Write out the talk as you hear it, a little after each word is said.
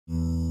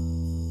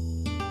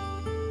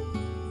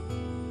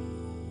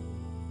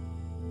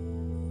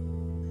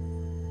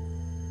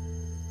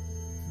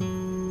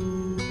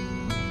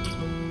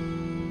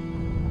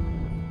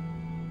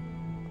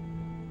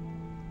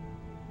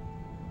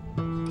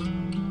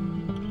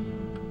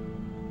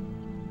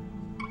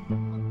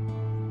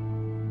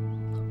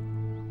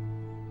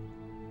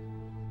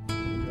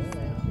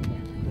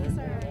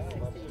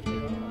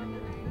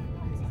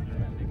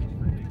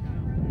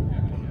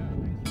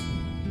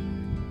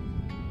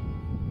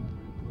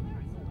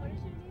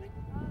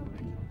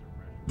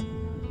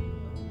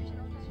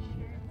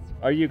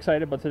Are you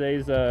excited about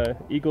today's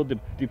eagle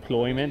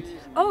deployment?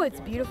 Oh,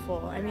 it's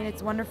beautiful. I mean,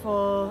 it's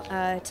wonderful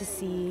to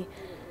see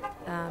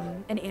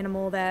an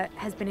animal that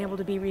has been able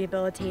to be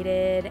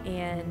rehabilitated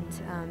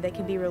and that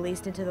can be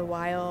released into the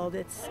wild.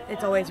 It's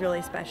always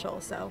really special.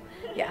 So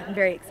yeah, I'm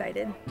very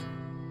excited.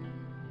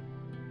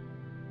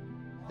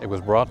 It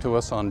was brought to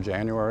us on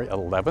January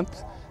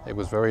 11th. It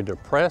was very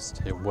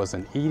depressed, it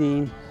wasn't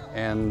eating,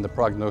 and the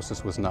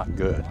prognosis was not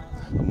good.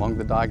 Among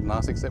the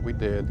diagnostics that we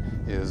did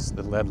is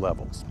the lead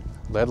levels.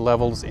 Lead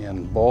levels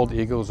in bald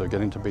eagles are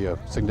getting to be a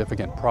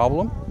significant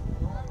problem,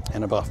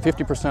 and about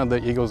 50% of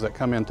the eagles that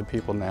come into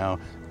people now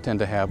tend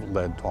to have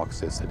lead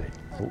toxicity.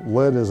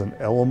 Lead is an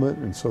element,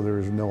 and so there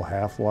is no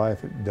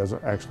half-life. It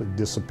doesn't actually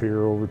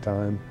disappear over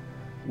time.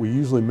 We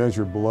usually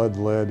measure blood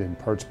lead in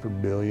parts per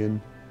billion,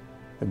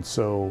 and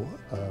so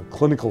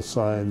clinical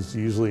signs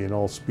usually in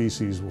all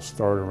species will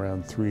start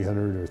around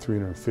 300 or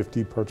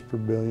 350 parts per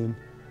billion.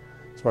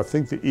 So I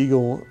think the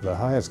eagle, the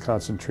highest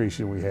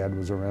concentration we had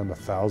was around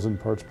 1,000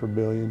 parts per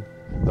billion.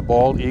 The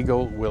bald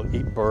eagle will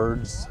eat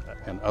birds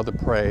and other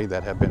prey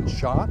that have been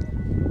shot,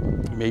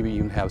 maybe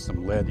even have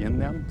some lead in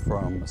them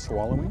from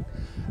swallowing,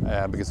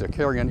 because they're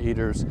carrion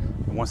eaters.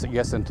 And once it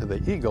gets into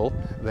the eagle,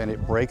 then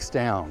it breaks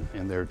down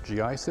in their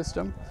GI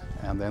system,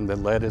 and then the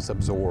lead is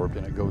absorbed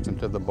and it goes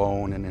into the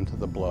bone and into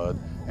the blood,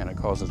 and it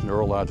causes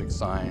neurologic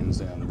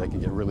signs, and they can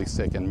get really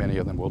sick, and many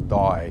of them will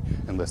die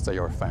unless they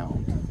are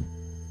found.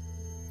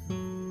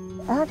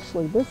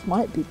 Actually, this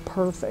might be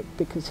perfect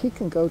because he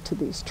can go to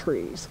these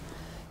trees.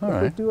 All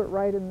right. We do it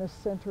right in this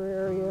center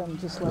area and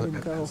just let him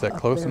go. Is that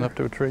close enough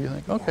to a tree, you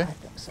think? Okay. Yeah, I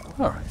think so.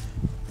 All right.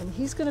 And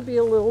he's going to be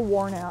a little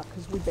worn out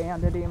because we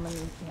banded him and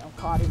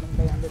caught him and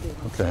banded him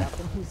and Okay.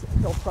 stuff,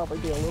 and he'll probably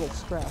be a little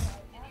stressed.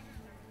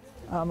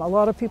 A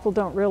lot of people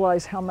don't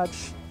realize how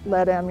much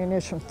lead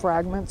ammunition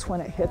fragments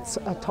when it hits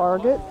a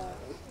target.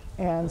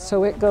 And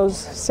so it goes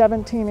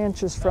 17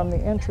 inches from the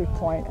entry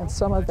point, and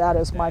some of that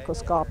is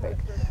microscopic.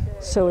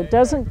 So it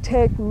doesn't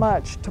take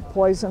much to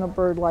poison a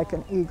bird like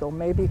an eagle.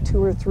 Maybe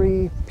 2 or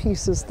 3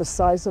 pieces the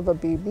size of a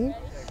BB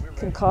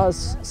can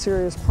cause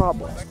serious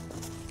problems.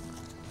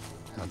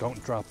 Now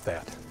don't drop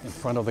that in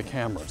front of the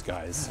cameras,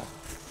 guys.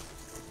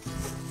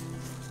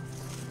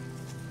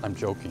 I'm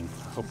joking.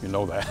 I hope you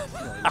know that.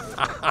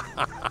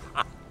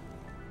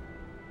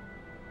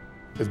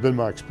 It's been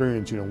my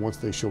experience, once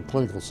they show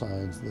clinical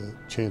signs, the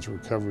chance of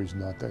recovery is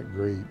not that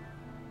great.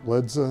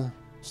 Lead's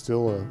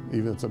still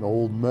even it's an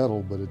old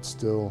metal, but it's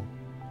still,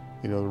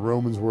 the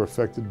Romans were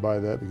affected by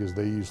that because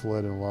they used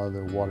lead in a lot of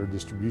their water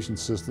distribution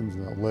systems,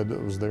 and the lead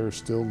that was there is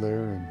still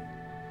there,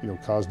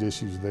 and caused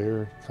issues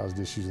there, caused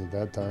issues at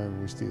that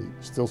time. We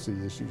still see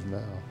issues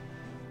now,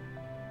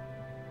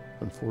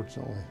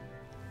 unfortunately.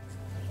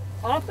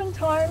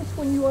 Oftentimes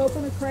when you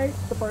open a crate,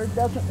 the bird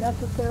doesn't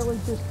necessarily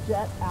just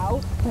jet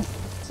out.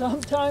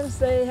 Sometimes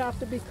they have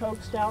to be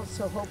coaxed out,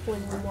 so hopefully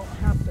we won't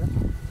have to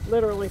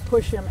literally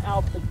push him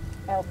out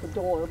the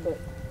door, but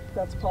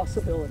that's a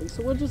possibility.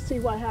 So we'll just see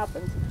what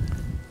happens.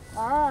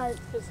 All right,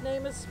 his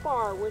name is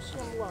Spar. Wish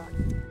him luck.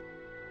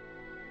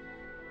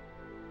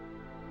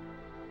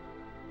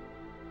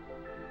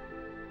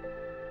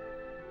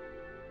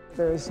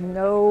 There's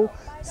no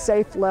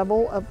safe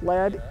level of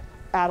lead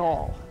at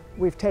all.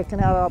 We've taken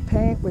out our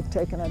paint, we've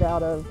taken it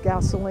out of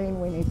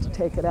gasoline, we need to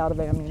take it out of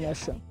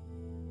ammunition.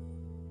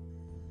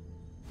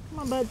 Come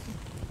on, bud.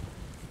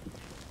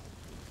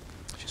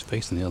 She's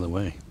facing the other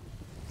way.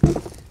 Come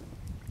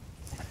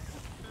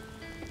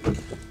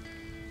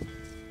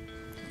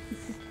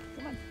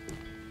on.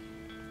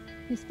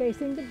 He's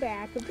facing the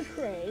back of the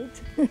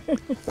crate.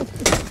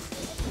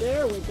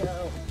 There we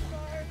go.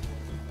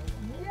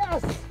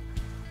 Yes!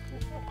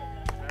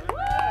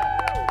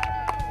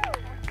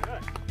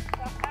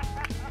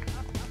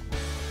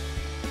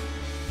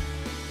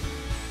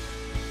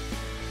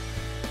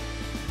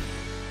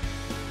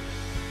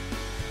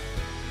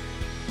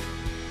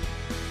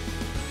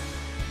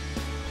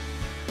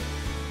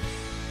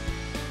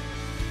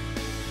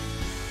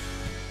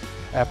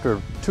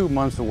 After 2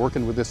 months of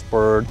working with this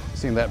bird,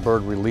 seeing that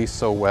bird release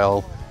so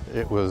well,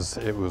 it was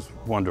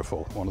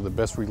wonderful. One of the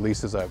best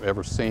releases I've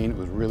ever seen. It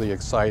was really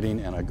exciting,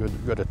 and a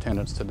good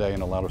attendance today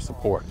and a lot of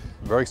support.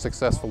 Very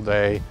successful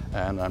day,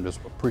 and I'm just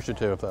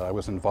appreciative that I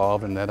was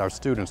involved and that our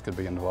students could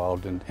be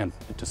involved and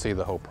to see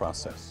the whole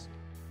process.